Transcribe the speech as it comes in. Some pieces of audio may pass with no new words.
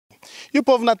E o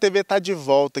Povo na TV está de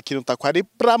volta aqui no Taquari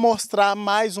para mostrar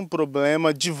mais um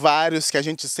problema de vários que a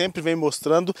gente sempre vem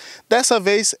mostrando. Dessa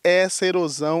vez é essa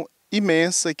erosão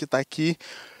imensa que está aqui,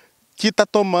 que está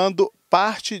tomando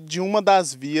parte de uma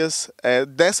das vias,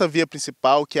 dessa via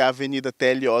principal, que é a Avenida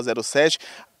T LO 07.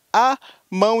 A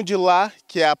mão de lá,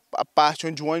 que é a parte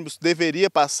onde o ônibus deveria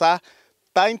passar,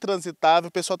 está intransitável,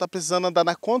 o pessoal está precisando andar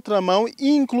na contramão e,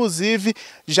 inclusive,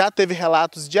 já teve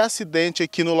relatos de acidente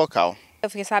aqui no local. Eu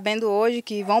fiquei sabendo hoje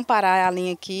que vão parar a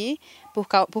linha aqui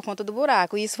por conta do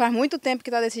buraco. E isso faz muito tempo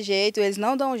que está desse jeito, eles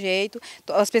não dão jeito,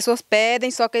 as pessoas pedem,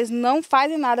 só que eles não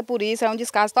fazem nada por isso. É um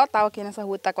descaso total aqui nessa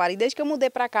rua de Taquari. Desde que eu mudei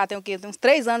para cá, tem uns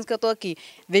 3 anos que eu estou aqui,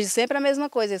 vejo sempre a mesma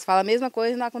coisa, eles falam a mesma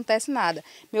coisa e não acontece nada.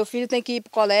 Meu filho tem que ir para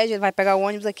o colégio, ele vai pegar o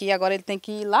ônibus aqui, agora ele tem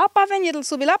que ir lá para a avenida,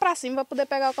 subir lá para cima para poder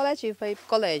pegar o coletivo, para ir para o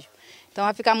colégio. Então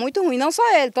vai ficar muito ruim, não só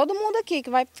ele, todo mundo aqui que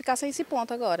vai ficar sem esse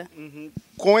ponto agora.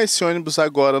 Com esse ônibus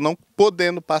agora não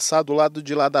podendo passar do lado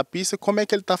de lá da pista, como é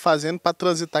que ele está fazendo para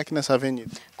transitar aqui nessa avenida?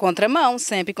 Contramão,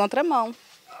 sempre contramão.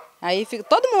 Aí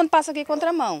todo mundo passa aqui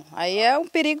contramão. Aí é um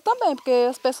perigo também, porque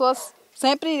as pessoas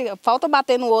sempre falta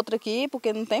bater no outro aqui,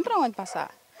 porque não tem para onde passar.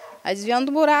 Aí desviando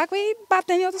do buraco e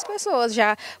batendo em outras pessoas.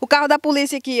 Já o carro da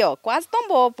polícia aqui, ó, quase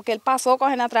tombou, porque ele passou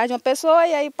correndo atrás de uma pessoa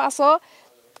e aí passou,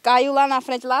 caiu lá na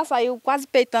frente, lá, saiu quase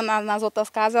peitando nas outras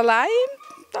casas lá e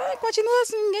continua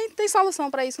assim, ninguém tem solução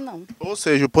para isso não. Ou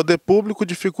seja, o poder público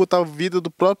dificulta a vida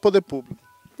do próprio poder público.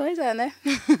 Pois é, né?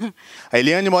 A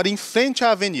Eliane mora em frente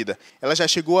à avenida. Ela já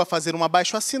chegou a fazer um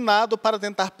abaixo-assinado para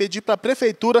tentar pedir para a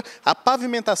prefeitura a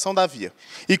pavimentação da via.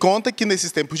 E conta que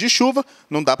nesses tempos de chuva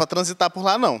não dá para transitar por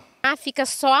lá não. Fica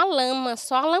só a lama,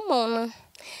 só a lamona.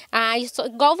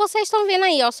 Igual vocês estão vendo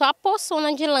aí, ó, só a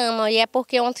poçona de lama, e é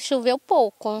porque ontem choveu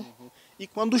pouco. E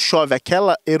quando chove,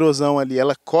 aquela erosão ali,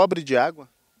 ela cobre de água?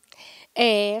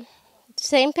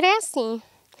 Sempre é assim,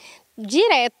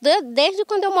 direto, desde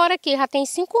quando eu moro aqui, já tem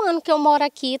 5 anos que eu moro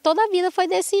aqui, toda a vida foi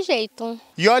desse jeito.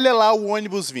 E olha lá o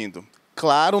ônibus vindo,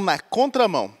 claro, na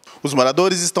contramão. Os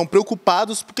moradores estão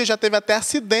preocupados porque já teve até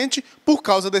acidente por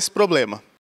causa desse problema.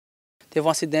 Teve um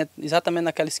acidente exatamente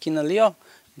naquela esquina ali, ó.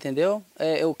 Entendeu?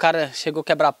 O cara chegou a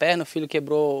quebrar a perna, o filho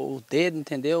quebrou o dedo,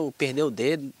 entendeu? Perdeu o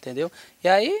dedo, entendeu? E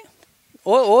aí,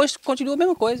 hoje continua a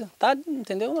mesma coisa, tá?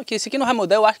 Entendeu? Isso aqui não vai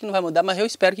mudar, eu acho que não vai mudar, mas eu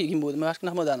espero que mude, mas eu acho que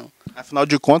não vai mudar não. Afinal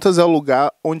de contas, é o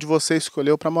lugar onde você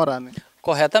escolheu para morar, né?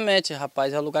 Corretamente,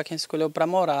 rapaz, é o lugar que a gente escolheu para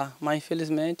morar, mas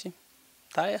infelizmente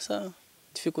tá essa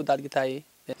dificuldade que tá aí.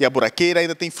 E a buraqueira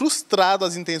ainda tem frustrado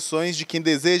as intenções de quem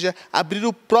deseja abrir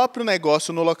o próprio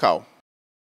negócio no local.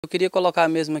 Eu queria colocar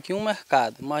mesmo aqui um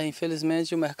mercado, mas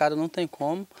infelizmente o mercado não tem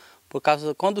como, por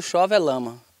causa quando chove é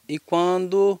lama e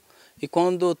quando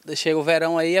chega o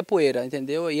verão aí é poeira,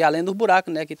 entendeu? E além do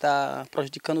buraco, né, que está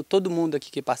prejudicando todo mundo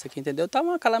aqui que passa aqui, entendeu? Tá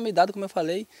uma calamidade, como eu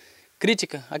falei,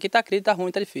 crítica. Aqui tá crítica, tá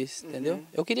ruim, tá difícil, entendeu?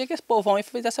 Eu queria que esse povão aí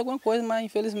fizesse alguma coisa, mas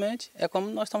infelizmente é como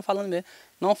nós estamos falando mesmo,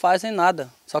 não fazem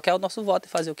nada. Só que é o nosso voto e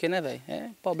fazer o quê, né, velho? É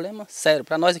problema sério.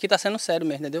 Para nós aqui tá sendo sério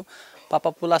mesmo, entendeu? Para a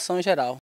população em geral.